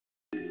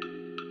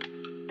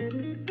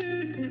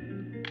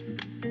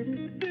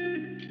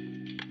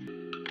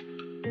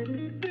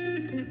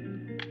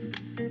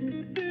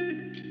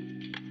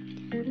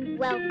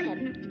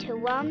to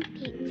One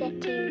Pizza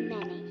Too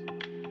Many.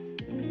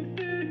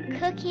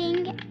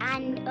 Cooking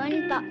and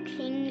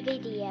unboxing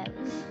videos.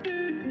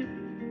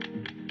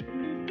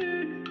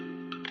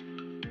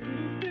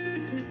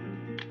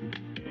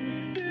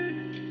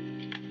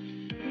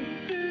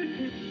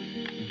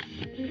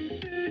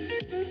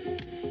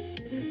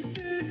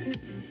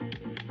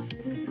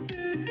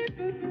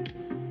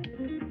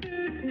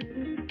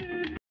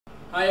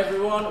 Hi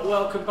everyone,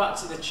 welcome back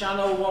to the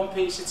channel, One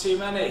Pizza Too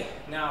Many.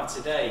 Now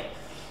today,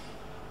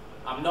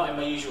 I'm not in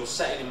my usual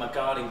setting in my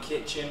garden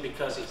kitchen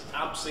because it's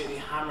absolutely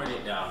hammering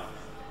it down.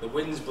 The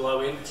wind's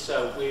blowing,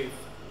 so we're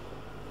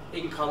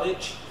in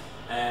college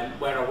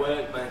where I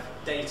work, my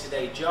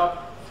day-to-day job,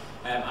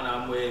 and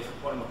I'm with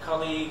one of my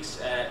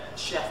colleagues,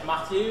 Chef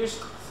Matthews,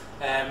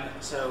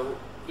 so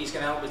he's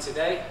going to help me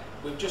today.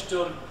 We've just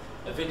done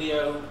a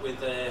video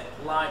with a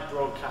live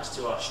broadcast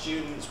to our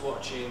students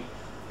watching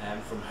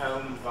from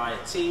home via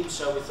Teams,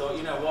 so we thought,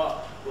 you know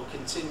what, we'll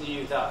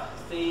continue that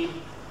theme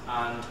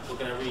and we're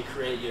going to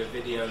recreate your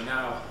video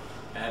now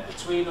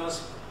between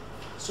us,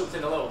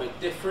 something a little bit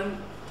different.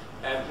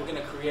 We're going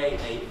to create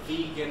a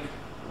vegan,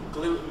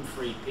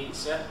 gluten-free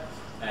pizza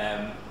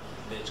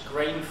that's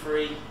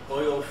grain-free,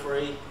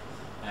 oil-free,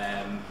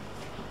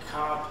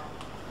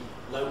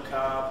 low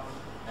carb,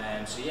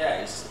 so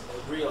yeah, it's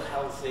a real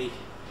healthy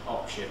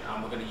option,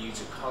 and we're going to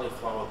use a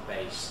cauliflower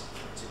base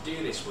to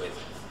do this with.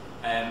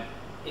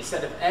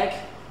 Instead of egg,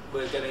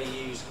 we're going to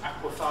use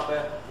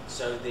aquafaba,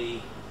 so the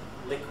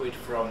liquid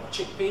from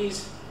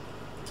chickpeas.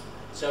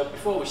 So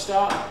before we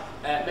start,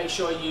 make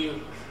sure you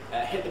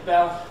hit the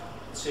bell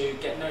to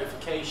get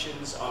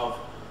notifications of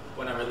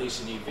when I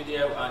release a new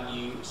video, and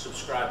you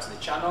subscribe to the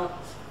channel.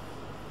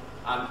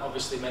 And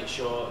obviously make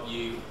sure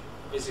you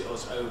visit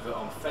us over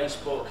on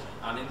Facebook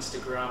and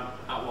Instagram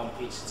at One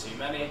Pizza Too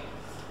Many.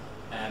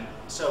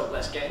 So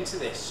let's get into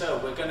this.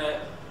 So we're going to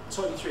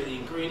talk you through the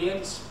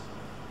ingredients,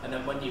 and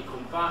then when you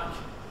come back,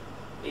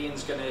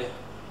 Ian's going to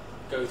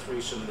go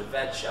through some of the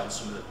veg and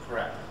some of the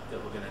prep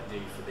that we're going to do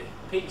for the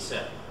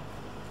pizza.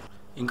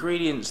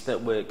 Ingredients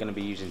that we're going to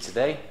be using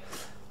today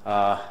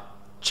are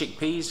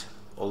chickpeas,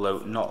 although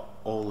not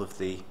all of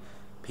the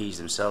peas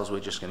themselves. We're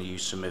just going to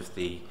use some of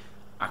the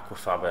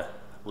aquafaba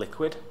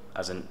liquid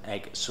as an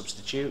egg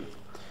substitute.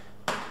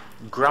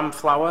 Gram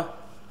flour,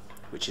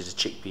 which is a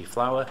chickpea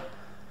flour.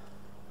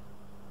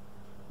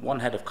 1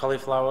 head of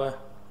cauliflower.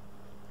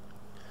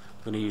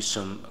 I'm going to use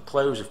some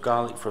cloves of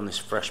garlic from this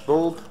fresh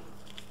bulb,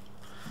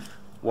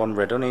 1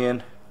 red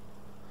onion,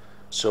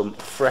 some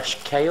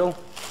fresh kale,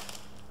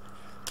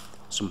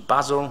 some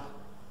basil,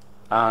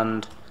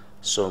 and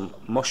some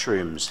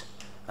mushrooms.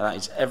 And that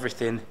is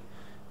everything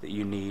that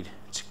you need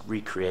to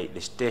recreate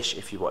this dish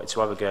if you wanted to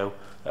have a go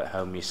at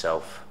home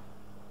yourself.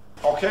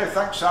 Okay,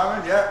 thanks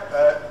Simon.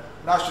 Yeah,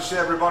 nice to see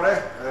everybody.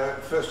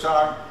 First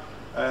time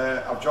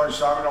I've joined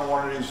Simon on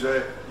one of his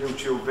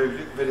YouTube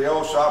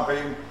videos, so I've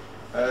been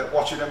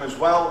watching them as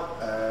well,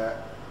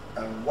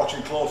 and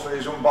watching closely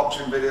his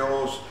unboxing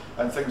videos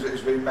and things that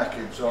he's been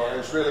making. So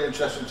it's really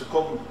interesting to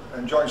come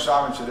and join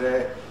Simon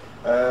today,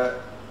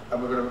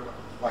 and we're going to,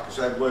 like I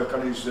said, work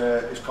on his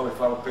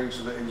cauliflower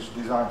pizza that he's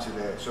designed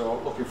today. So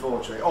looking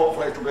forward to it.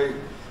 Hopefully it'll be,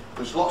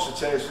 there's lots of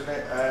taste in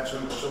it and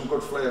some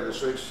good flavours.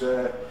 So it's,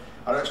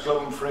 I know it's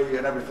gluten free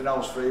and everything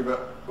else free,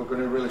 but we're going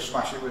to really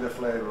smash it with a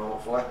flavour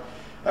hopefully.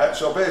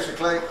 So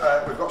basically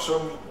we've got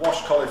some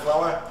washed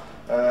cauliflower.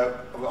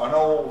 I've got an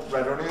old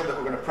red onion that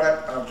we're going to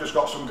prep, and I've just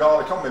got some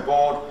garlic on my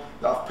board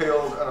that I've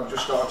peeled and I've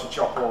just started to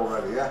chop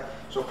already. Yeah,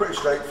 so pretty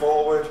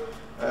straightforward,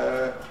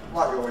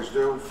 like you always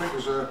do.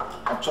 Fingers are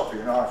on top of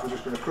your knife. We're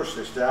just going to crush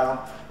this down.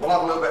 We'll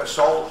add a little bit of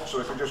salt so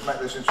we can just make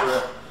this into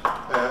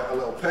a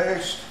little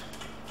paste.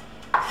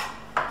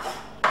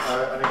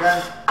 And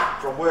again,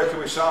 from working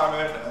with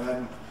Simon and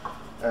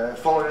then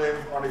following him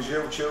on his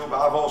YouTube,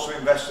 I've also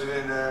invested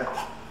in a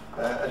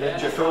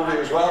Ninja Foodie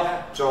as well.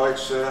 Yeah. So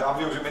it's I'm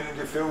using my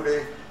Ninja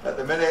Foodie at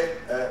the minute,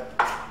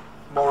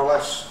 more or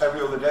less every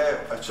other day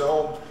at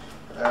home,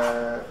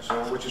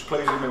 so which is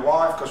pleasing my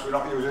wife because we're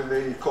not using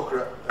the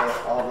cooker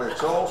hardly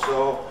at all.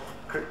 So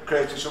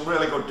creating some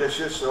really good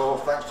dishes. So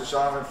thanks to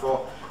Simon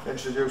for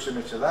introducing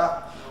me to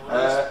that.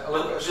 A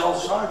little bit of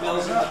salt.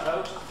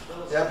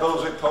 Yeah,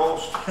 Bill's it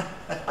post.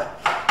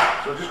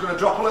 So we're just going to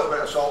drop a little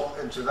bit of salt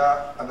into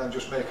that and then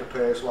just make a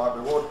paste like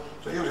we would.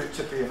 So use it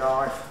tip of your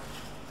knife.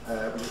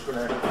 We're just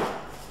going to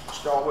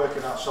start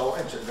working that salt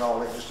into the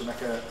garlic just to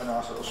make a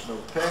nice little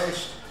smooth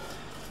paste.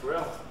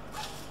 Real.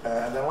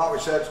 And then, like we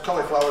said,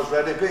 cauliflower's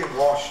ready, being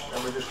washed,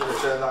 and we're just going to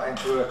turn that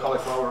into a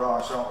cauliflower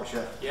rice, aren't we,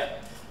 Chef? Yeah.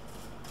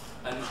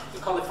 And the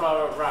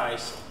cauliflower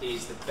rice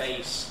is the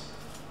base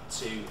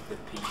to the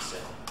pizza.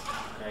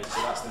 Okay,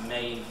 so that's the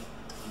main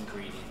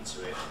ingredient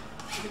to it.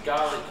 So the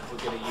garlic we're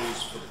going to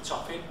use for the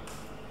topping,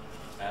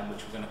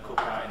 which we're going to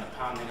cook out in a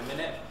pan in a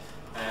minute.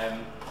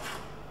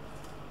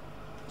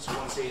 So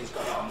once Ian's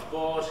got that on the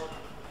board.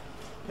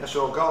 Yeah,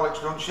 so garlic's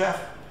done, Chef.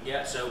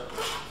 Yeah, so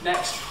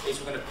next is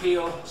we're going to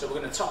peel, so we're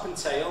going to top and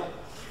tail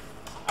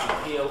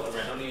and peel a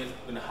red onion.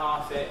 We're going to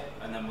half it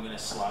and then we're going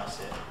to slice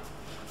it.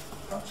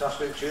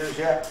 Fantastic, cheers,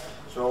 yeah.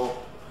 So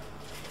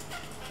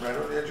red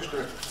onion, just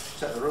going to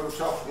take the root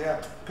off,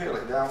 yeah, peel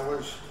it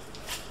downwards.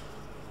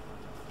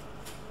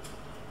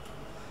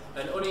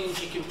 And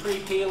onions, you can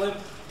pre-peel them,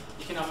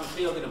 you can have them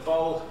peeled in a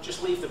bowl,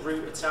 just leave the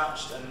root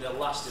attached and they'll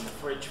last in the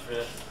fridge for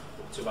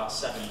up to about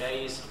 7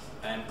 days,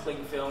 and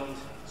cling filmed,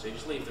 so you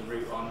just leave the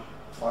root on.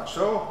 Like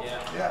so?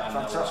 Yeah,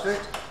 fantastic.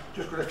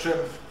 Just going to trim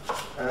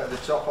the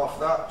top off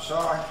that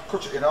side,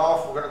 cut it in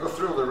half. We're going to go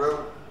through the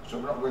root, so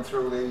we're not going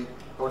through the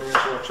onion,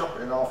 so we'll chop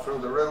it in half through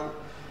the root.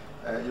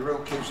 Your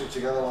root keeps it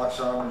together like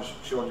Simon's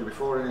showed you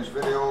before in his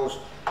videos.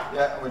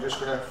 Yeah, and we're just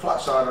going to flat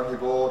side on your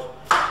board,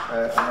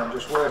 and then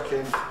just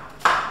working,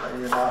 letting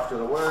your knife do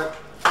the work,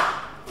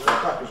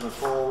 backwards and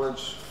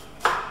forwards.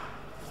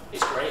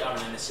 It's great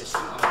having an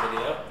assistant on the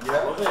video.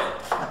 Yeah. Love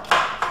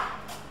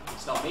it.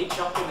 It's not me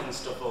chopping and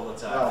stuff all the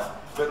time. No,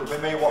 but it'll be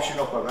me washing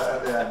up a bit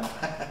at the end.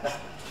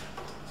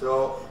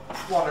 So,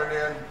 one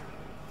onion,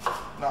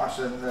 nice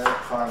and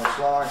finely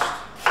sliced.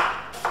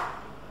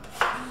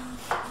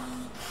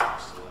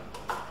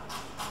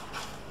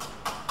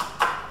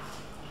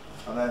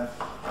 And then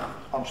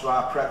onto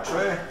our prep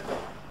tray.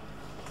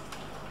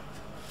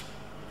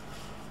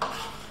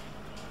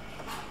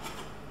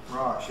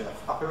 Right,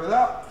 chef, happy with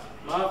that?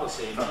 Marvellous,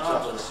 Ian,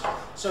 marvellous.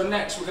 So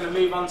next we're going to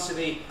move on to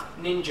the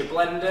Ninja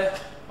blender.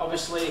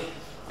 Obviously,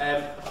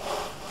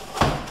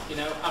 you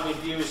know, avid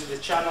viewers of the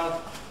channel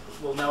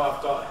will know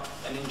I've got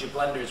a Ninja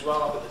blender as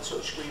well. I've got the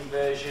touchscreen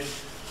version.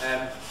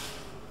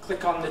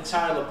 Click on the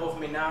tile above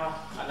me now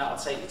and that'll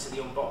take you to the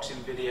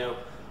unboxing video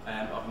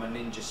of my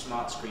Ninja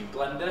Smart Screen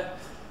blender.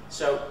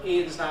 So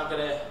Ian's now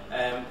going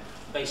to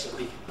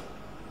basically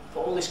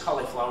put all this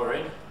cauliflower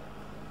in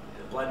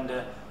the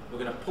blender. We're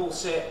going to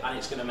pulse it and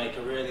it's going to make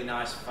a really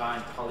nice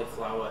fine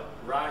cauliflower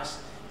rice.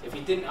 If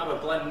you didn't have a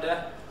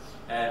blender,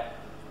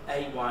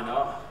 A, why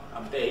not?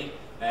 And B,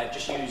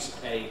 just use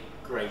a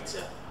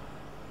grater.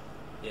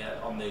 Yeah,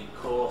 on the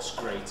coarse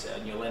grater,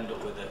 and you'll end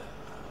up with a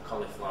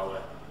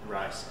cauliflower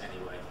rice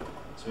anyway.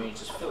 So you're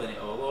just filling it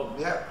all up.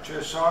 Yeah,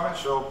 cheers Simon.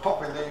 So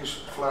popping these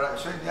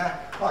florets in, yeah.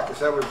 Like I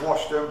said, we've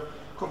washed them,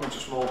 cut them into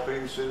small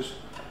pieces,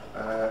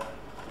 get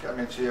them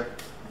into your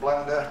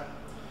blender.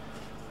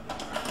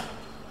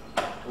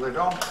 Lid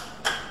on,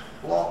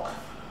 lock,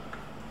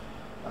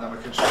 and then we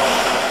can start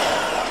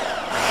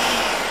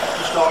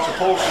to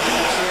pulse, as you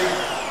can see.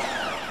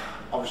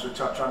 Obviously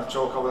trying to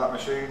talk over that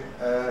machine,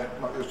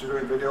 not used to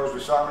doing videos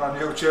with Simon on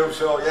YouTube,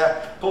 so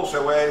yeah, pulse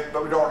away,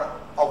 but we don't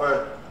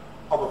over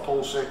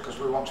pulse it because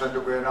we want to end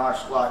up with a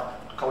nice like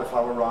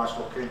cauliflower rice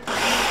looking.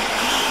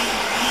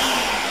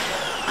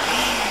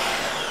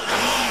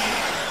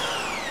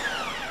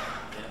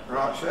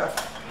 Right chef,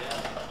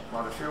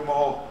 add a few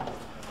more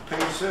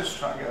pieces,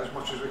 try and get as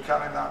much as we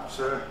can in that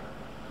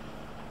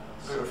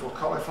beautiful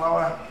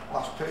cauliflower.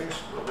 Last piece,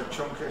 a little bit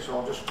chunky, so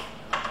I'll just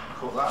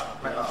cut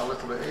that, make that a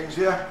little bit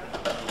easier.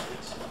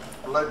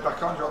 Lid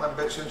back on, do you want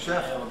them bits in,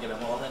 chef? Yeah, we'll get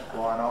them all in.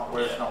 Why not?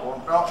 Waste not,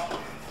 want not.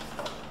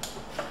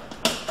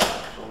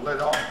 So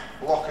lid on,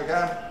 lock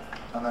again,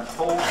 and then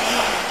pull.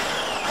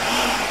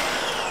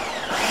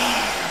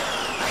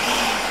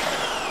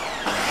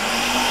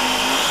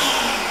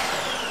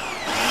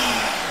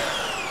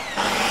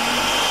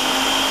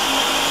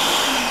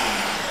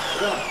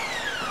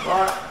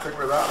 Right, I think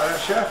we're about there,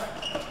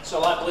 chef. So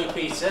like blue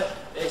pizza,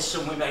 it's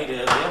some we made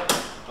earlier.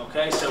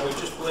 Okay, so we've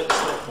just blitzed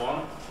up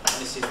one,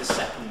 and this is the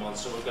second one.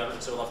 So we'll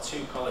have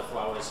 2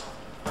 cauliflowers,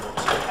 or 2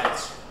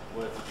 heads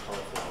worth of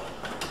cauliflower.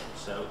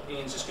 So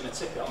Ian's just going to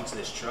tip it onto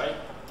this tray.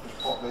 Just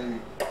pop the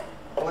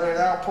blade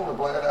out, pull the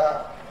blade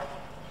out,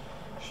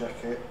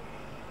 check it.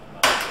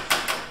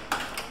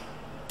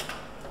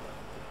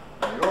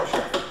 There you go,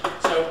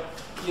 chef. So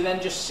you then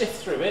just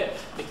sift through it,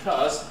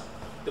 because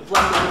the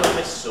blender will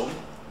miss some.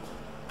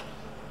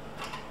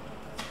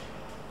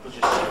 We're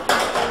just sifting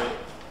through it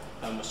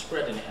and we're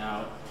spreading it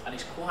out, and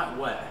it's quite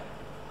wet.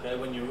 Okay,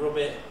 when you rub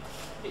it,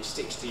 it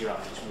sticks to your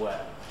hand, it's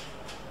wet.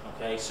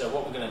 Okay, so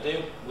what we're going to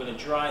do, we're going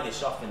to dry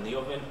this off in the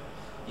oven.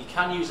 You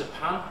can use a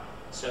pan,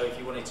 so if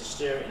you wanted to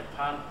stir it in a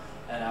pan,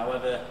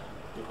 however,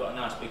 we've got a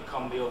nice big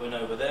combi oven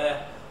over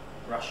there,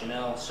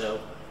 rationale, so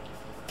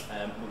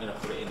we're going to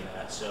put it in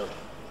there. So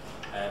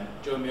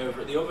join me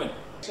over at the oven.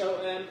 So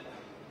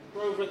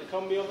we're over at the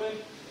combi oven,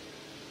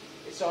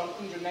 it's on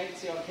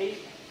 180 on heat.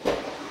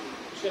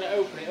 Just going to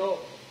open it up,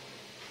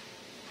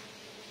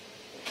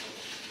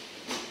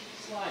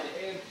 slide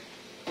it in,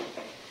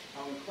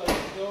 and we close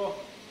the door.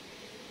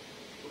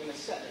 We're going to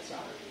set the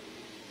timer.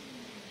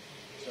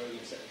 So we're going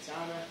to set the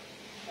timer.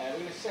 We're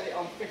going to set it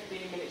on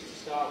 15 minutes to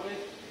start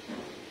with.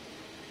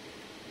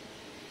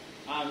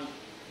 And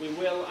we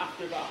will,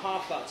 after about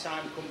half that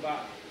time, come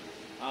back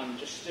and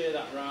just stir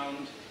that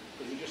round,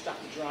 because we just have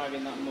to drive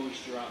in that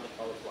moisture out of the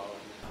cauliflower.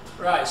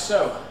 Right,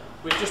 so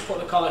we've just put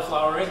the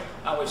cauliflower in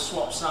and we've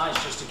swapped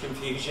sides just to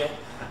confuse you.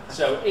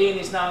 So Ian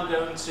is now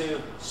going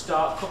to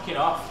start cooking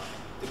off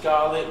the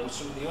garlic with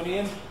some of the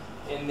onion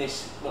in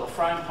this little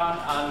frying pan,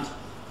 and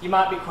you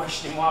might be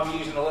questioning why we're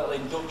using a little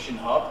induction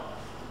hob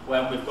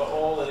when we've got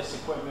all of this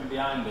equipment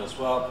behind us.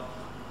 Well,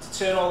 to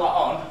turn all that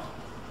on,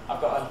 I've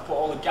got to put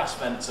all the gas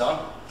vents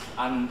on,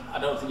 and I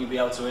don't think you'll be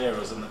able to hear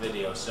us on the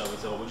video, so we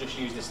thought we'll just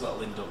use this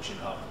little induction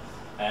hob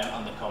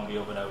and the combi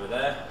oven over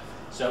there.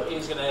 So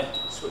Ian's going to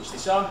switch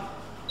this on.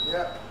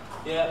 Yeah.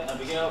 Yeah, there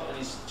we go, and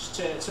he's just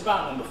turned it to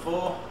about number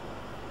 4.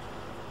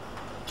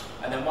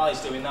 And then while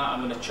he's doing that,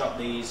 I'm going to chop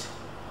these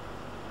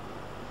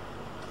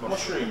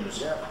mushrooms.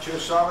 Yeah,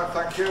 cheers Simon,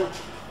 thank you.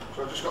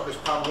 So I've just got this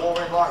pan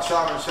warming, like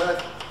Simon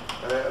said,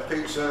 a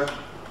pizza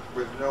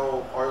with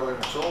no oil in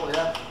at all,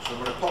 yeah. So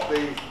I'm going to pop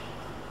the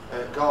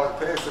garlic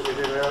paste that we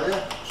did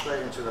earlier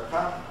straight into the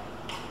pan,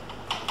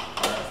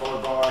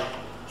 followed by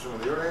some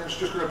of the onions.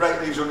 Just going to break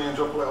these onions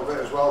up a little bit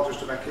as well, just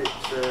to make it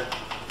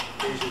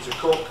easy to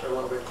cook, a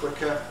little bit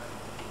quicker.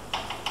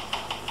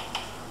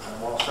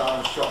 And while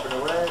Simon's chopping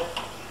away.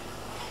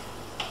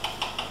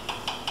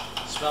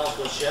 Smells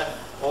good,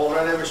 chef.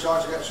 Already we're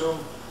starting to get some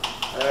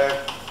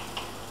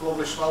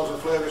lovely smells and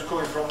flavours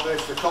coming from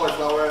this. The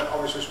cauliflower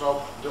obviously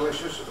smells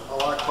delicious. I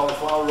like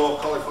cauliflower, raw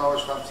cauliflower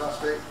is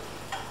fantastic.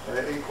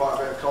 Eat quite a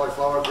bit of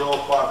cauliflower, grow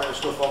quite a bit of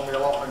stuff on the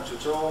allotment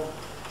at home.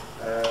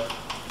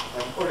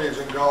 And onions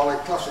and garlic,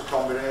 classic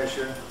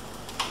combination.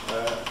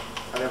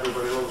 And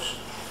everybody loves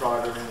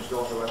fried onions,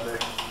 don't they, when they're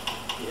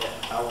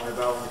out and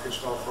about and you can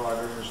smell fried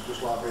onions,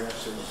 just like being at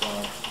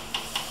Sinside.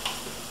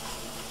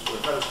 So we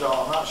better start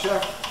on that,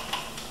 chef.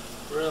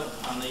 Brilliant,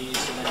 and these,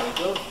 and then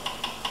we're done.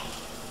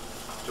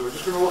 So we're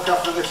just going to look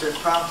after this in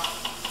pan.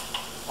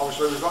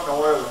 Obviously we've got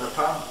no oil in the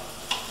pan.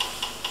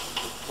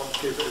 Want to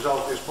keep it as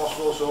healthy as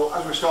possible. So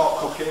as we start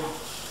cooking,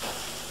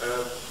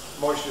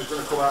 moisture is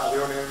going to come out of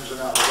the onions and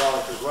out of the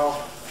garlic as well,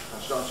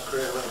 and starting to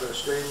create a little bit of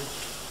steam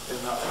in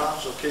that pan.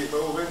 So keep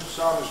moving.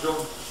 Simon's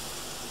done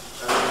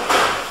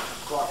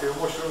quite a few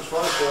mushrooms for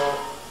us, so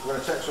we're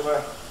going to take some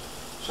of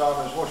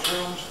Simon's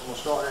mushrooms and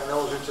we'll start getting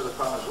those into the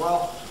pan as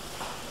well.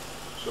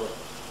 So a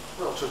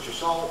little touch of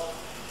salt.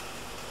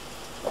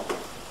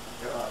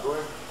 Get that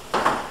going.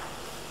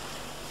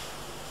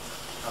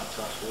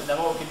 Fantastic. And then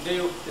what we can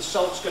do, the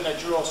salt's going to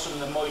draw some of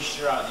the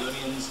moisture out of the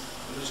onions.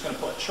 I'm just going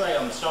to put a tray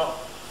on the top,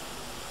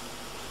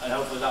 and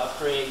hopefully that'll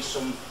create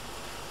some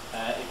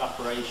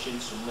evaporation,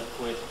 some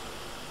liquid.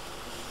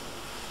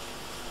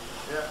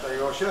 Yeah, there you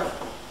go, chef.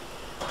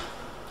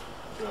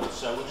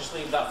 So we'll just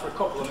leave that for a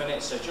couple of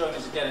minutes. So join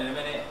us again in a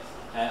minute,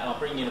 and I'll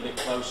bring you in a bit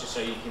closer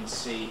so you can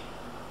see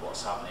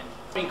what's happening.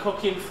 It's been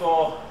cooking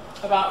for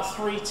about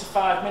 3 to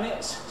 5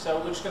 minutes, so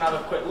we're just going to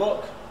have a quick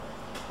look.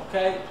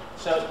 Okay,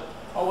 so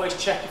always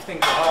check if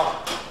things are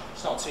hot.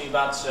 It's not too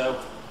bad, so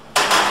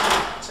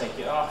take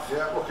it off.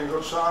 Yeah, looking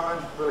good,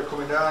 Simon. Really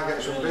coming down,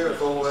 getting some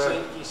beautiful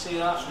you see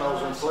that?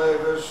 smells and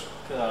flavours.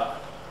 Look at that.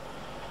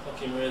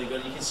 Looking really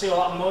good. You can see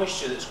all that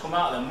moisture that's come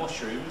out of the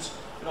mushrooms.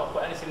 We've not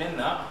put anything in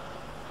that.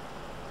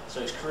 So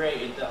it's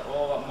created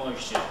all that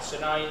moisture. So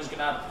now Ian's going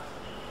to add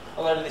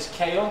a load of this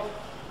kale.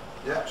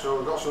 Yeah, so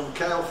we've got some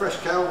kale, fresh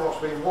kale,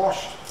 what's been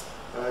washed.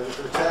 Just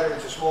going to tear it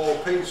into small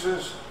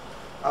pieces.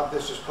 Add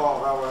this as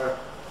part of our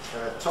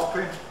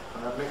topping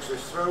and then mix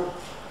this through.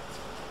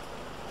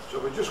 So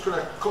we're just going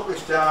to cook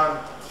this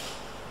down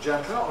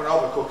gently, not going to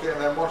overcook it,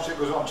 and then once it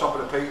goes on top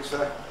of the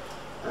pizza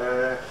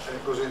and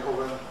it goes in the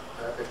oven,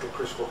 it'll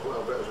crisp up a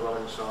little bit as well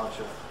inside,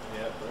 chef.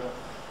 Yeah, brilliant.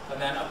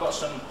 And then I've got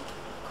some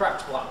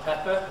cracked black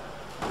pepper.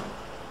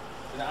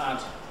 I'm going to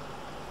add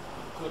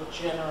a good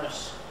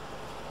generous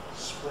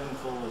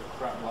spoonful of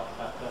cracked black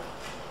pepper.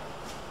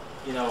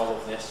 You know I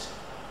love this.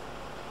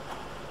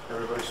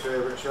 Everybody's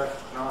favourite,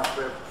 chef. Nice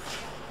bit.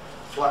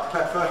 Black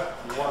pepper,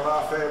 one of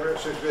our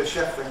favourites. Seems to be a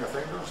chef thing, I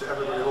think, doesn't it?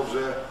 Everybody loves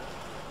a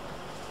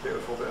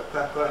beautiful bit of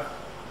pepper.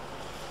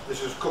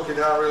 This is cooking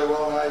down really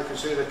well now. You can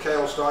see the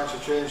kale starting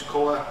to change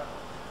colour.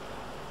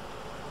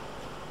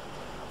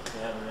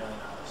 Yeah, really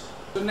nice.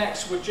 So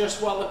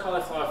next, while the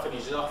cauliflower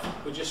finishes off,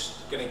 we're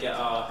just going to get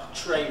our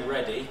tray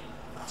ready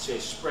to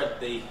spread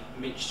the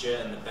mixture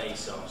and the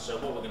base on. So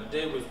what we're going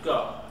to do, we've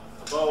got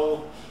a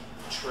bowl,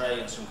 a tray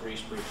and some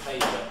greaseproof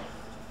paper.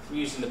 We're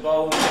using the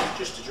bowl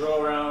just to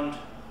draw around.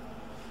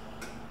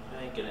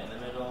 Okay, get it in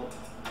the middle.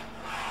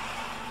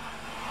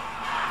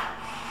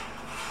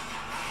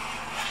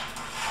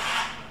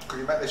 Could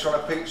you make this on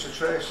a pizza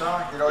tray, Si?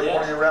 You know,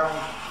 one of your round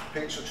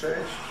pizza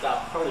trays?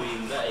 That'd probably be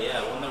even better,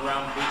 yeah. One of the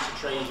round pizza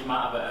trays you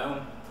might have at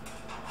home.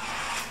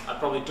 I'd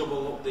probably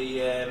double up the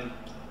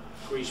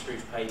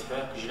greaseproof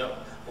paper, because you don't,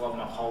 a lot of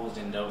them have holes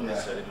in, don't they,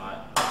 so they might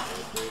go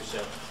through.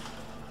 So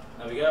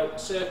there we go,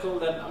 circle.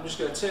 Then I'm just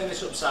going to turn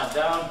this upside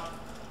down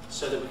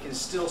so that we can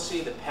still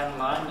see the pen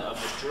line that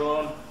I've just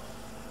drawn.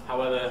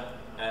 However,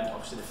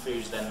 obviously the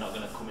food's then not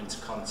going to come into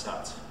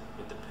contact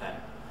with the pen.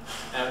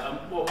 And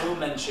what we'll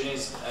mention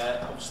is,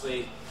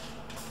 obviously,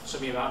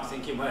 some of you might be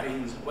thinking,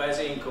 where's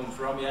Ian come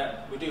from?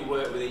 Yeah, we do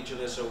work with each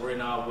other, so we're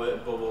in our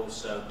work bubble,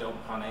 so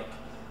don't panic.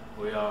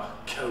 We are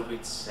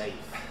COVID safe.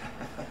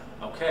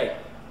 Okay,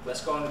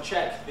 let's go and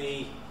check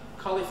the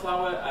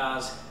cauliflower,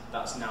 as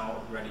that's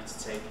now ready to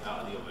take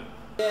out of the oven.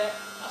 Yeah,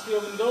 that's the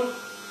oven done.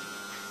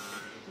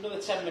 Another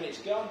 10 minutes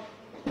gone.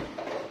 Just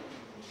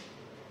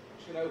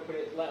going to open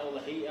it, let all the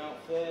heat out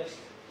first.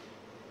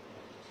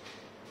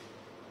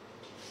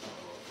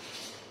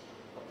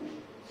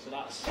 So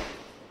that's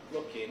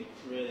looking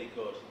really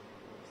good.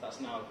 So that's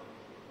now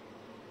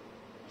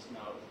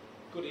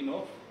good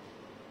enough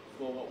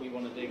for what we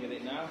want to do with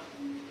it now.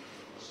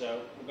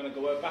 So we're going to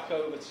go back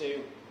over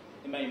to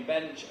the main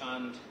bench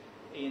and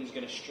Ian's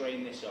going to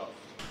strain this off.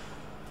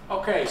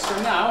 Okay,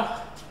 so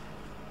now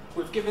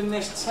we've given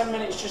this 10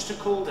 minutes just to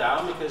cool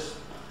down because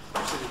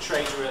obviously the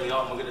tray's really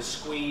hot and we're going to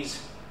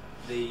squeeze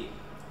the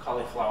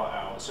cauliflower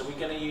out. So we're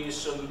going to use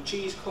some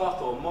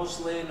cheesecloth or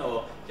muslin,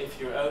 or if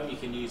you're at home you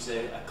can use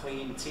a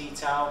clean tea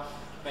towel.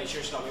 Make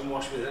sure it's not been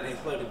washed with any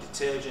load of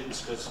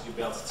detergents because you'll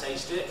be able to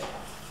taste it.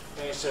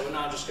 Okay, so we're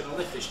now just going to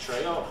lift this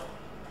tray up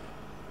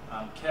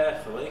and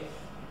carefully,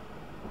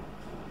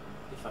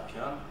 if I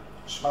can.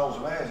 Smells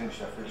amazing,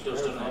 chef. It's It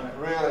does, doesn't it?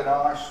 Really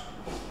nice.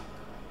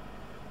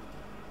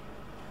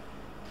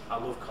 I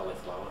love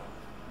cauliflower.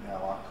 Yeah,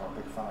 I'm a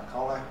big fan of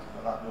cauli,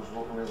 but that does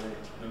look really...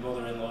 My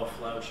mother-in-law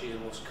Flo, she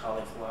loves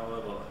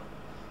cauliflower, but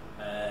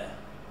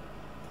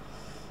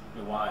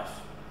my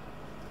wife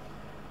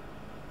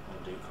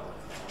won't do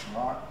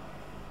cauliflower. Right.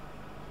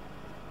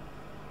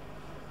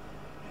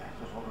 Yeah, it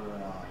does look really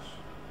nice.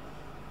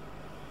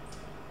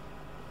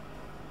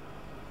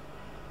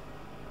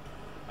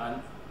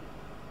 And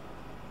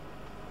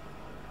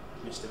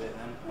missed a bit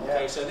then. Yeah.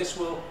 Okay, so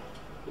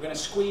we're going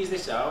to squeeze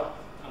this out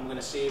and we're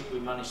going to see if we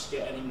manage to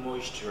get any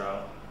moisture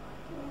out.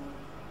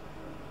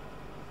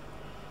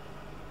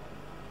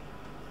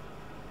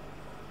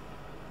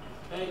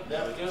 Okay,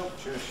 there we go.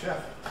 Cheers,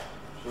 chef.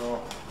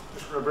 So,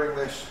 just going to bring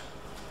this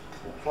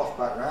cloth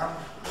back round.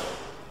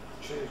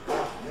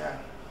 Cheesecloth, yeah.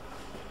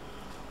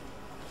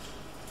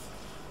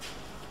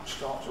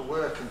 Start to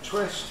work and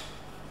twist.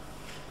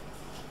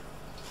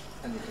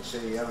 And you can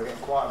see, yeah, we're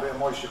getting quite a bit of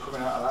moisture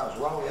coming out of that as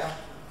well, yeah.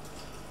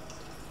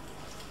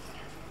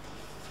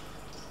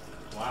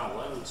 Wow,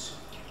 loads.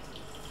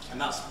 And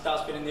that's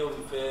been in the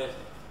oven for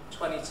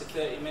 20 to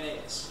 30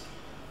 minutes.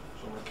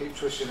 So I'm going to keep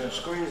twisting and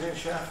squeezing,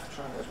 chef,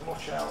 trying to get as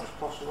much out as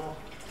possible.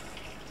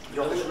 You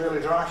got this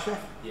really dry,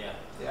 chef? Yeah.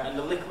 Yeah. And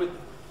the liquid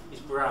is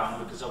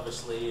brown because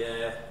obviously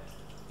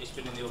it's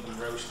been in the oven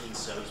roasting,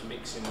 so it's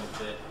mixing with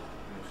the... You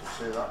can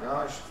see that,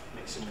 guys.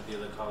 Mixing with the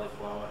other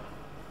cauliflower.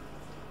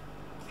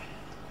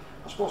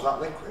 I suppose that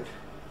liquid,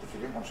 if you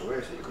didn't want to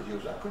waste it, you could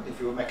use that, couldn't you? If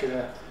you were making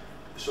a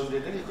Sunday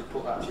dinner, you could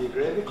put that to your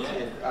gravy, couldn't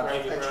you? Add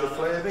gravy extra brown.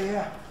 flavour,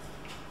 yeah.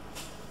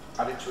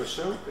 Add it to a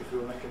soup if you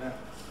were making a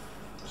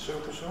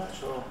soup or something,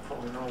 so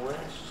probably no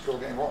waste. Still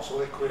getting lots of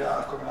liquid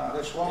coming out of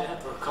this one. Yeah,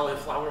 for a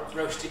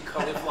roasted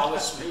cauliflower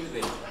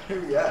smoothie.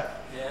 Yeah.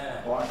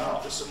 Yeah. Why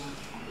not? With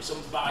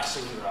some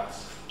bison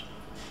grass.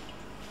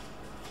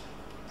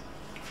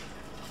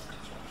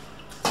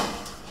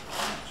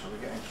 So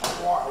we're getting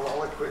quite a lot of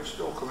liquid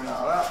still coming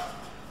out of that.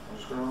 I'm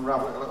just going to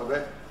unravel it a little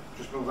bit,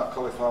 just move that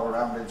cauliflower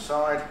around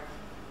inside,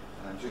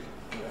 and then just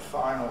get a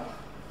final.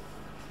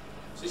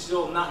 So this is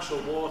all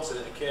natural water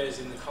that occurs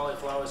in the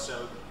cauliflower,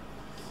 so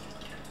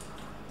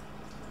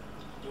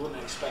you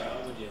wouldn't expect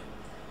that, would you?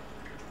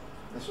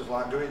 This was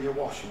like doing your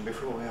washing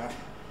before we had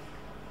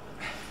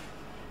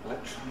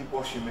electronic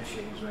washing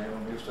machines, mate,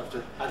 when we used to have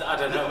to... I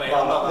don't know, mate.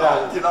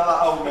 Yeah, you're not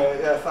that old,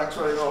 mate. Yeah, thanks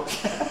very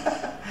much.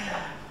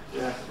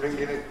 Yeah,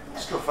 wringing it,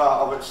 stuff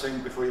out of it,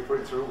 sink before you put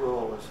it through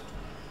rollers.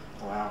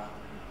 Wow.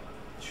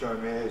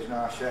 Showing me age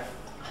now, chef.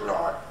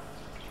 Right.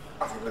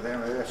 I think we're there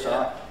with this,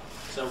 yeah.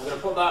 So we're going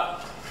to put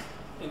that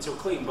into a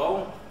clean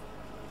bowl.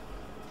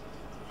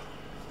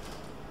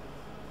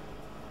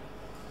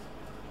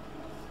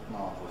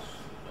 Marvellous.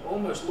 It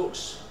almost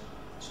looks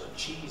sort of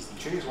cheesy.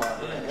 Cheese-like,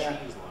 doesn't it? Yeah.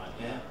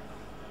 Cheese-like, yeah.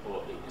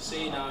 But you can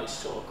see now it's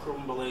sort of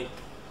crumbly.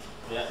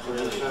 Yeah,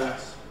 really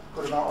nice.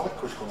 Good amount of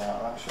liquid coming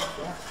out of that, chef,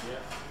 yeah?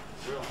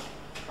 Yeah, real.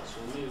 So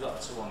we'll move that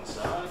to one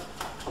side.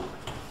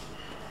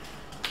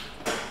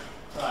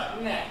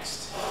 Right,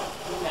 next,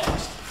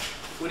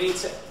 we need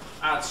to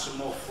add some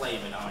more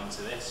flavour now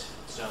into this.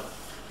 So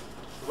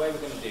the way we're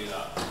going to do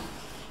that,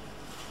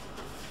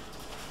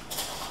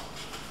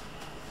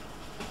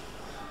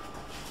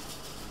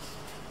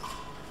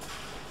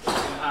 we're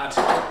going to add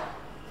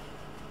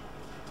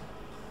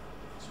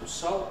some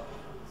salt.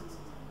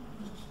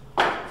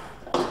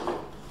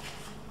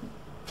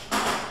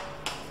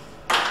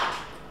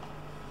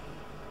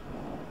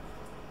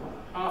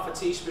 Half a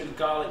teaspoon of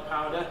garlic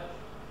powder.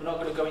 We're not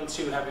going to go in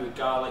too heavy with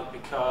garlic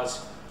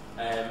because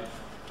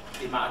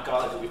the amount of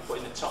garlic that we put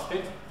in the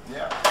topping.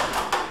 Yeah.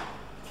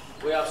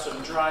 We have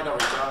some dried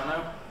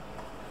oregano.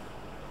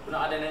 We're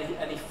not adding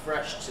any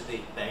fresh to the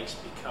base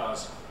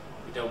because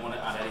we don't want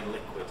to add any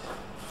liquid.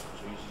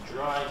 So we use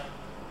dried.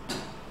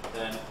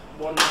 Then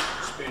 1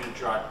 spoon of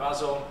dried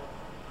basil.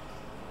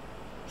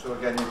 So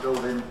again, you're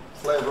building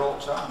flavour all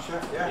the time,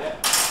 chef, yeah? Yeah.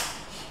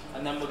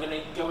 And then we're going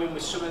to go in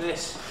with some of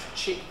this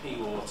chickpea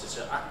water,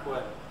 so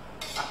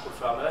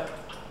aquafaba.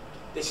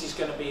 This is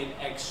going to be an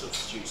egg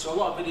substitute. So a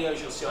lot of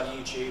videos you'll see on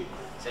YouTube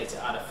say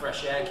to add a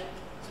fresh egg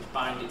to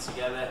bind it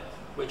together.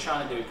 We're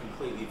trying to do it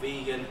completely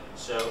vegan,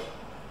 so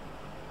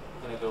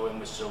we're going to go in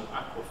with some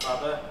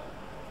aquafaba.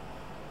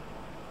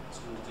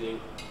 So we'll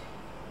do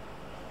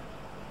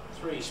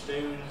 3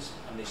 spoons,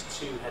 and there's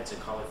 2 heads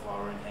of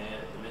cauliflower in here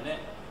at the minute.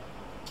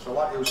 So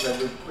like you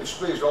said, we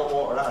squeezed hot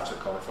water out of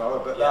cauliflower,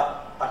 but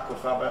that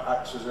aquafaba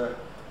acts as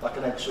like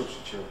an egg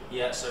substitute.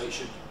 Yeah, so it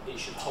should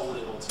hold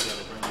it all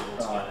together, bring it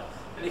all together.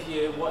 And if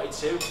you wanted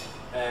to,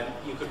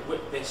 you could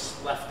whip this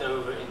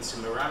leftover into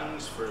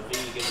meringues for a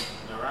vegan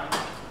meringue.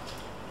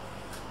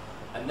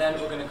 And then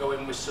we're going to go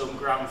in with some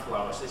gram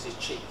flour. So this is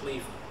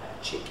chickpea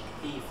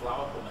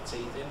flour, put my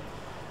teeth in.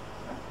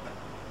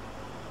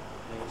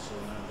 Okay, so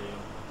I'm going to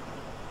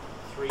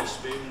do 3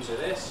 spoons of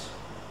this.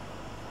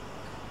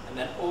 And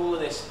then all of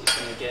this is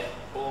going to get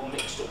all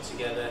mixed up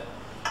together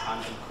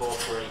and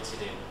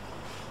incorporated in.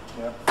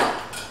 Yeah.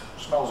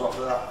 Smells off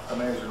of that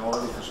amazing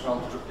already. You can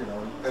smell, you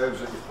know, herbs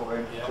that you put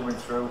in coming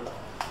through.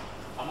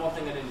 And one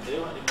thing I didn't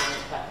do, I didn't put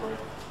any pepper in. A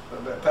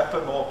little bit of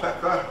pepper, more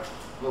pepper.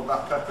 Love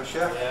that pepper,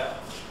 chef. Yeah.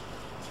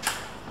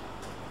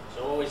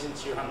 So always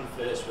into your hand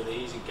first with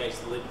these in case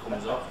the lid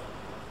comes off.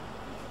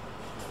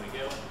 There we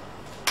go.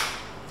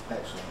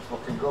 Excellent,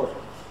 looking good.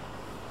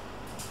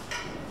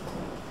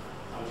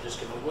 I'm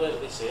just going to work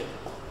this in,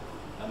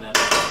 and then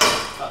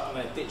I'm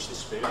going to ditch the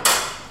spoon. I'm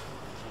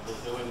going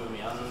to go in with my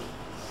hand,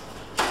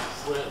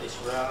 work this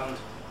round.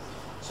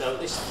 So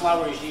this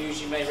flour is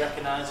used, you may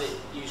recognise it,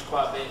 used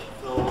quite a bit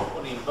for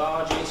onion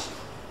barges,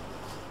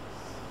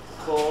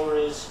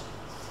 coras,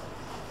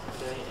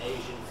 okay,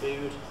 Asian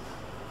food.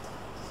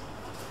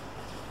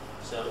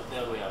 So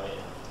there we have it.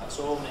 That's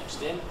all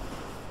mixed in.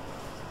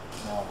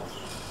 Marvellous.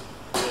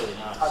 Really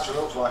nice. Actually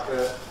looks like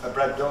a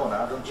bread dough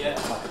now, doesn't it?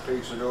 Yeah. Like a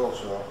pizza dough,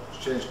 so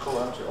it's changed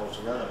colour, hasn't it,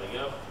 altogether? There we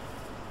go.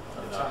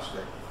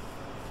 Fantastic.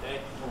 Okay.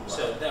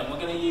 So then we're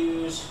going to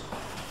use,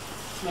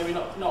 maybe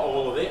not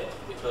all of it,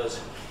 because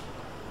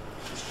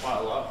it's quite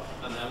a lot,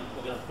 and then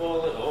we're going to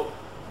boil it up.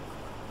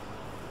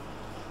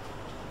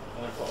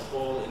 I'm going to put a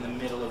ball in the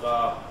middle of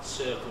our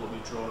circle that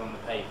we've drawn on the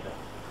paper.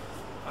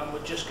 And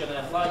we're just going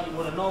to, like you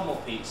would a normal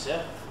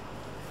pizza,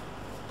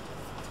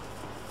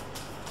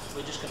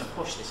 we're just going to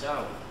push this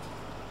out.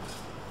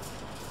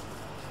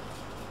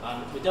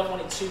 And we don't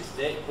want it too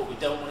thick, but we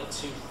don't want it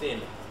too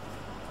thin.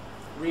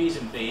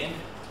 Reason being,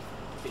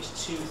 if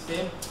it's too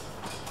thin,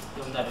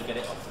 you'll never get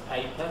it off the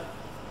paper.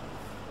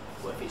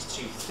 But if it's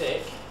too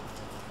thick,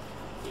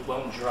 it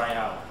won't dry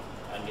out,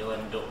 and you'll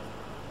end up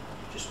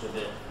just with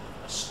a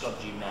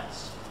stodgy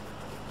mess.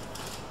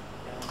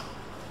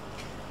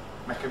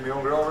 Making me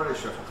hungry already,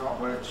 chef. I can't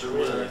wait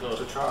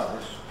to try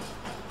this.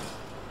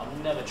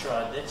 I've never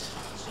tried this,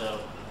 so...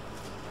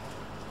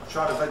 I've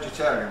tried a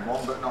vegetarian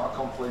one, but not a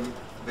complete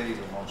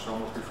vegan one, so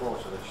I'm looking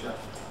forward to this, chef.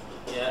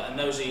 Yeah, and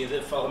those of you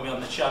that follow me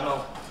on the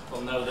channel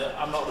will know that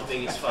I'm not the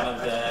biggest fan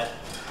of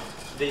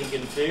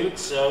vegan food,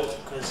 so,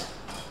 because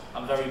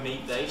I'm very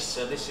meat based,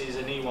 so this is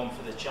a new one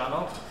for the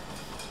channel.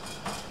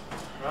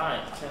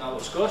 Right, I think that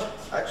looks good.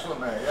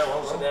 Excellent, mate. Yeah,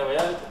 well done. So there we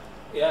are.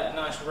 Yeah, a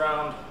nice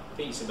round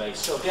pizza base.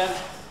 So again,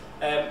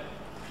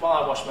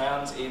 while I wash my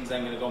hands, Ian's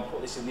then going to go and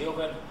put this in the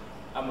oven,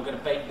 and we're going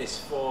to bake this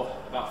for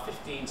about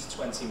 15 to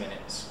 20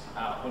 minutes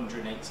at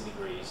 180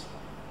 degrees.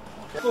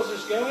 Okay.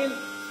 Buzzer's going.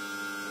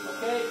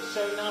 Okay,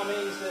 so it now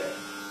means that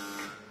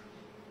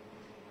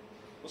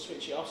we'll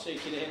switch it off so you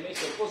can hear me.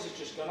 So buzzer's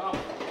just gone off,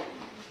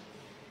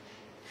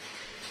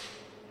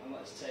 and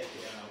let's take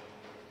it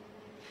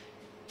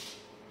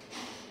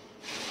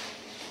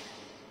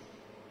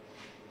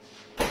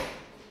out.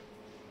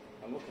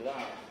 And look at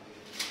that.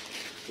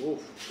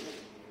 Oof.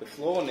 The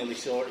floor nearly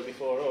saw it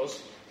before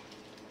us.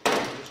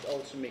 Just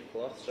alter my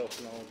cloth so I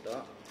can hold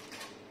that.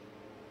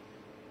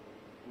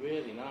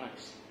 Really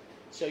nice.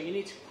 So you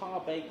need to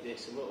par bake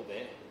this a little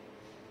bit,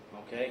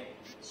 okay,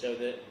 so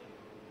that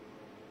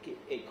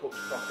it cooks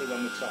properly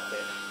when we top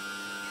it.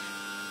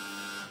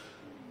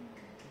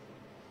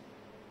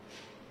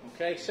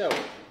 Okay, so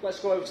let's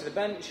go over to the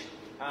bench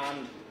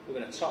and we're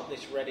going to top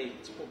this ready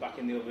to put back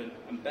in the oven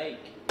and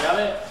bake. Got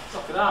it?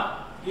 Look at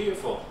that.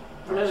 Beautiful.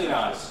 Really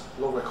nice.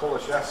 Lovely colour,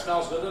 chef.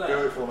 Smells good, doesn't it?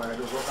 Beautiful, mate. It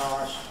does look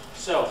nice.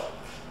 So,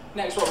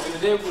 next what we're going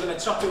to do, we're going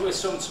to top it with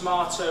some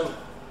tomato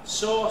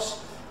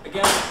sauce.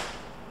 Again,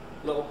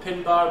 a little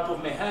pin bar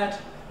above my head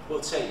will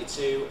take you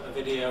to a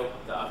video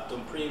that I've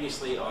done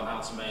previously on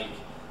how to make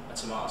a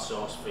tomato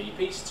sauce for your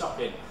pizza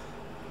topping.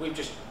 We've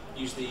just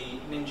used the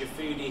Ninja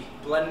Foodie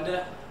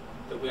blender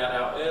that we had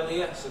out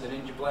earlier, so the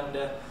Ninja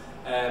blender,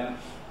 and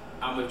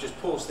we've just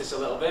pulsed this a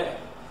little bit,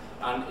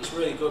 and it's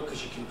really good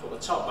because you can put the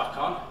top back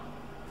on,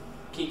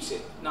 keeps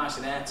it nice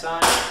and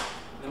airtight,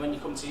 and then when you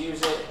come to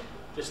use it,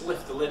 just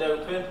lift the lid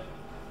open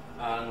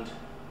and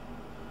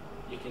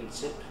you can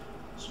tip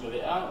some of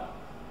it out.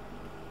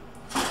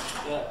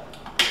 Yeah,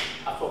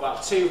 I put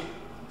about 2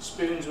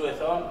 spoons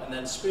worth on, and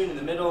then spoon in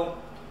the middle,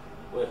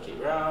 work it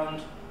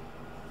round.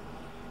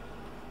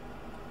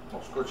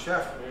 Looks good,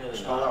 chef. Really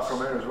Smell nice. that from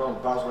here as well.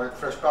 Basil,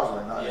 fresh basil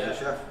in that, Yeah.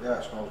 chef. Yeah,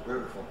 it smells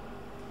beautiful.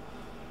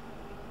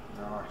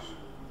 Nice.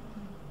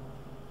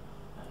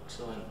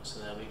 Excellent. So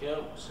there we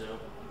go. So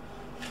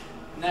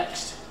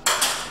next,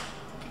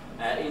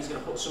 Ian's going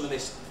to put some of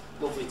this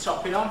lovely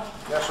topping on.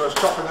 Yeah, so it's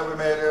topping that we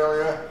made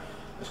earlier.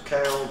 There's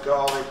kale,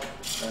 garlic,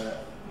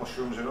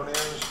 mushrooms and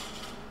onions.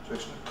 So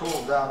it's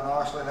cooled down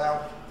nicely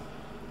now.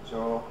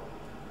 So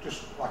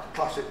just like a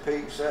classic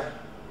pizza.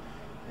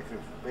 if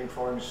you've been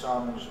following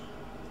Simon's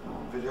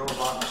videos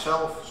like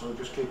myself, so we're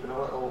just keeping a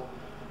little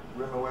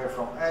rim away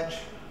from edge.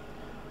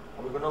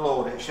 Are we going to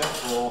load it,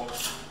 chef, or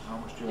how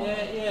much do you want?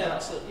 Yeah,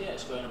 that's it. Yeah,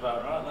 it's going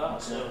about right. That. Okay,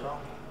 so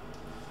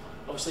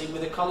obviously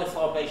with a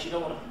cauliflower base, you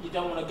don't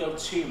want to go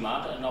too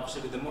mad, and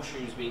obviously with the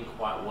mushrooms being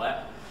quite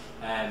wet,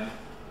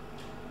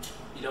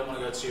 you don't want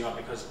to go too mad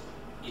because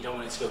you don't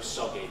want it to go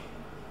soggy.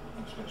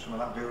 Let's get some of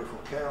that beautiful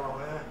kale on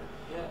there.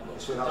 Yeah, you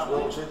see that's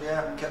wilted,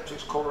 yeah, kept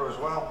its colour as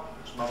well.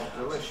 Smells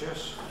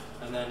delicious.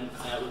 And then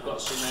we've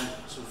got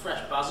some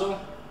fresh basil.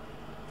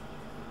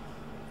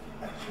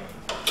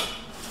 Excellent.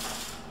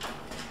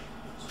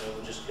 So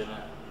we're just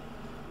gonna.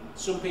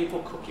 Some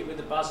people cook it with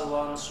the basil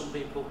on. Some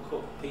people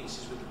cook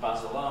pizzas with the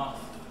basil off.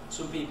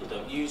 Some people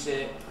don't use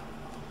it.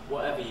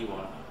 Whatever you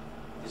want,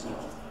 isn't it?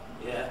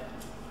 Yeah.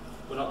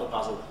 We're not the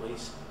basil,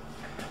 please.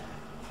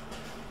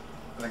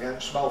 And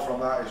again, smell from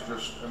that is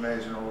just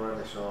amazing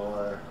already.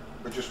 So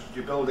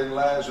you're building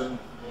layers and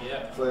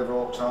flavour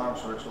all the time,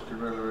 so it's looking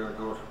really, really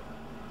good.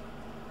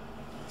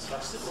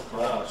 Fantastic, look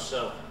at that.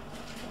 So,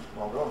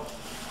 well done.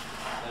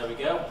 There we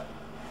go.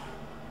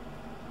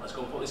 Let's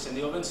go and put this in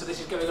the oven. So this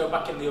is going to go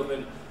back in the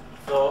oven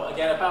for,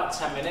 again, about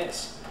 10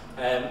 minutes.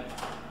 And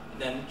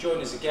then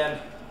join us again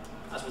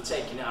as we're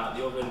taking it out of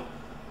the oven,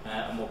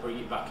 and we'll bring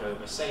it back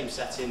over. Same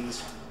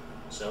settings,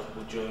 so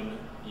we'll join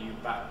you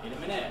back in a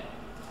minute.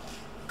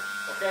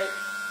 Okay,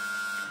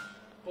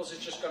 buzz has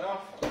just gone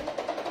off.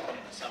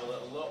 Let's have a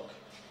little look.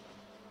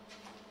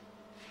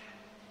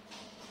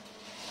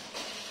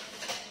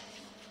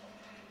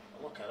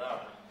 Look at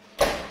that.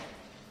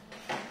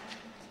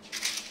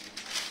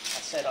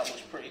 I'd say that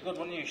looks pretty good,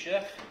 wouldn't you,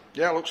 chef?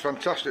 Yeah, it looks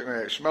fantastic,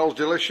 mate. It smells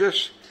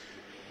delicious.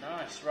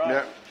 Nice, right.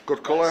 Yeah,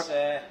 good colour. Let's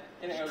get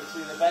it over to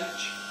the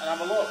bench and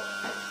have a look.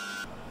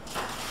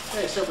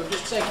 Okay, so we've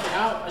just taken it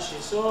out, as you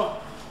saw.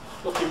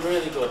 Looking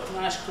really good.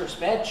 Nice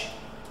crisp edge.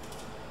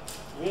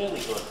 Really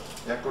good.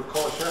 Yeah, good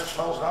colour, chef.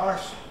 Smells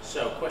nice.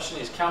 So, question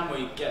is, can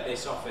we get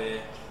this off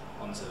here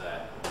onto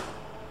there?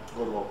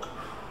 Good luck.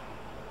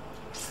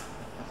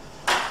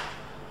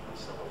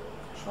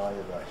 Try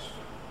your best.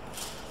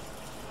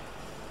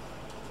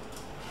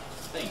 I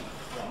think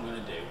what I'm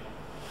going to do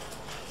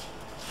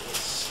is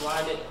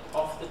slide it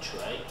off the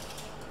tray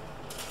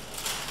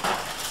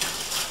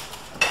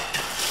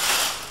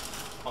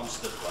onto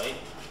the plate,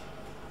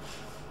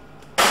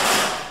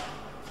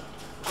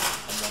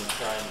 and then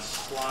try and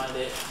slide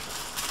it.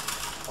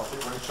 I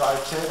think when you try a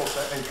table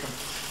technique, you can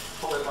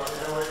pull it like you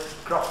do it.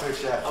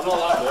 Crawfish, yeah. I'm not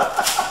like that.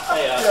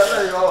 Hey, yeah,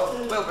 there you go.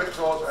 A little bit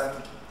towards the end.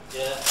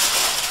 Yeah.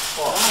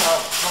 Oh,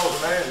 that smells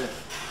amazing.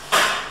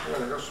 It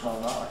really does smell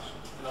nice.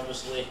 And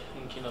obviously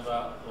thinking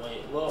about the way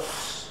it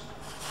looks,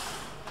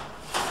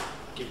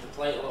 give the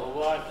plate a little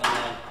wipe, and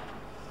then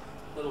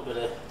a little bit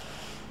of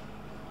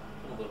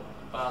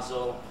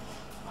basil,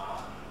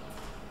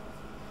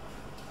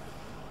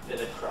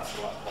 bit of cracked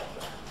black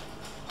pepper.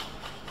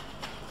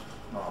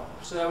 Oh.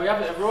 So there we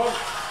have it, everyone.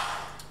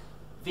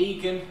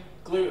 Vegan,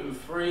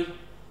 gluten-free,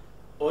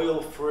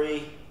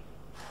 oil-free,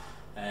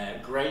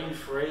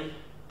 grain-free.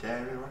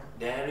 Dairy, right?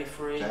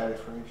 Dairy-free.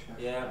 Dairy-free, chef.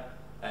 Yeah.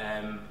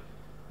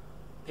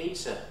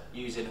 Pizza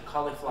using a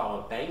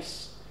cauliflower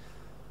base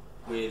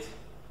with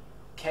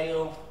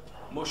kale,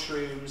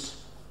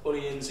 mushrooms,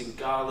 onions and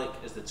garlic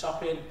as the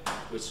topping,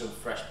 with some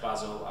fresh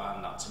basil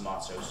and that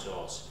tomato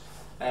sauce.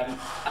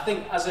 I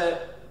think as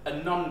a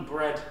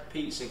non-bread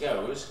pizza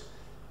goes,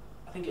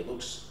 I think it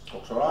looks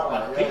alright,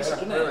 like mate. pizza,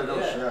 doesn't it? Really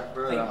does, yeah.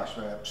 Really nice,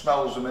 mate.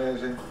 Smells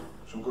amazing.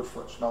 Some good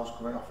smells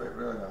coming off it,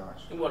 really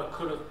nice. I think what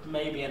could have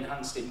maybe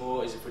enhanced it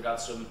more is if we'd had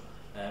some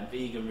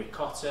vegan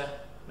ricotta,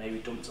 maybe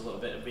dumped a little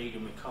bit of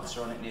vegan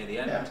ricotta on it near the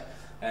end.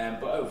 Yeah.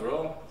 But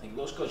overall, I think it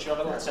looks good. Shall we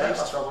have a little taste?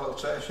 Let's have a little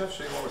taste, chef,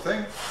 see what we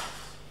think.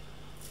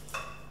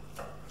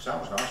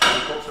 Sounds nice, when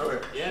you cut through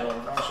it. Yeah.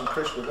 So nice and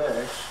crispy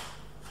base.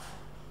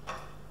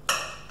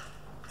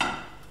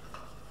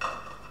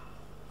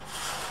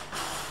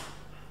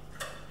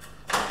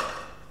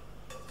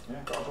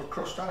 Yeah, got a good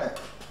crust on it.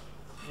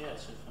 Yeah,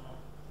 it's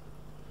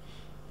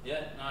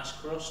nice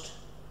crust.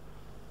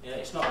 Yeah,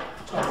 it's not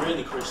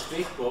really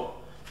crispy, but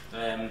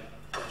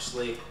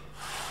obviously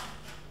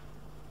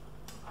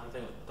I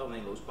don't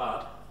think it looks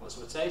bad. Let's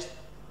have a taste.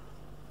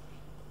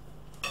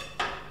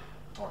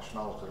 Oh, it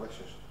smells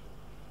delicious.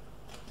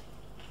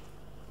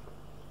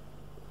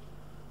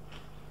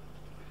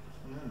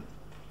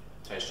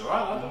 Tastes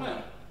alright, doesn't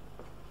it?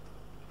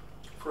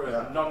 For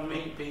a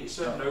non-meat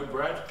pizza, no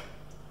bread.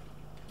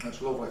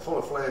 It's lovely, full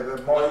of flavour,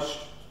 moist.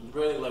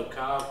 Really low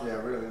carb.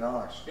 Yeah, really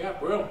nice. Yeah,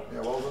 brilliant.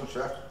 Yeah, well done,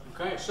 chef.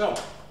 Okay, so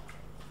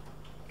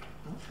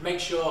make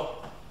sure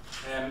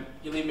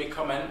you leave me a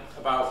comment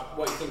about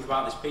what you think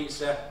about this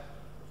pizza.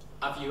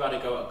 Have you had a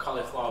go at a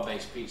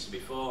cauliflower-based pizza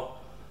before?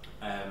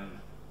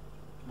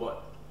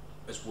 What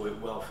has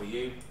worked well for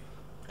you?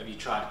 Have you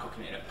tried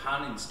cooking it in a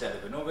pan instead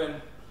of an oven?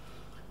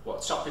 What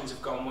toppings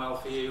have gone well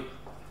for you?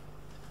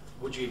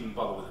 Would you even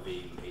bother with a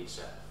vegan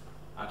pizza?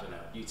 I don't know,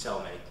 you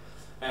tell me.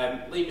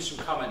 Leave me some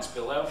comments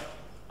below.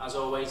 As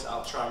always,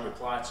 I'll try and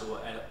reply to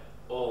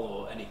all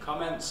or any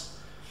comments.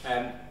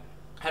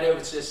 Head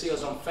over to see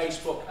us on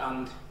Facebook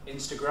and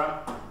Instagram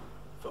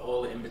for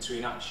all the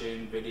in-between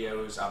action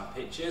videos and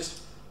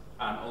pictures.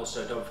 And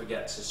also don't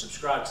forget to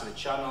subscribe to the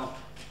channel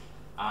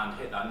and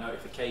hit that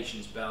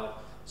notifications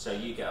bell so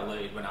you get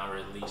alerted when I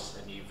release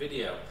a new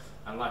video.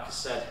 And like I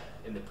said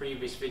in the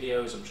previous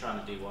videos, I'm trying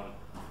to do one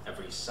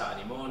every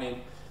Saturday morning,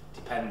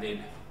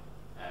 depending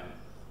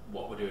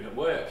what we're doing at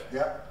work.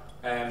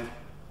 Yeah.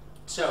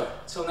 So,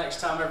 till next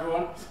time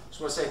everyone,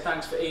 just want to say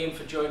thanks for Ian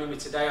for joining me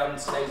today on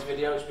today's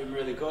video. It's been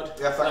really good.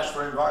 Yeah, thanks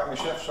for inviting me,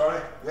 Chef, sorry.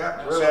 Yeah,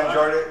 That's really all right.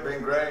 enjoyed it,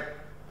 been great.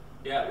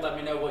 Yeah, let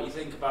me know what you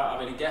think about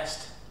having a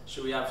guest.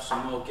 Should we have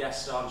some more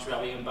guests on? Should we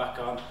have Ian back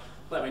on?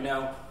 Let me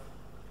know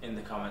in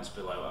the comments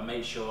below. And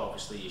make sure,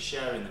 obviously, you're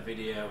sharing the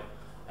video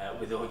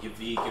with all your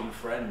vegan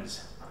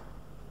friends.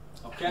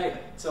 Okay,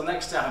 till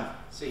next time.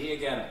 See you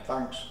again.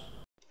 Thanks.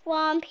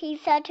 One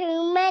pizza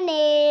too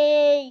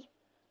many.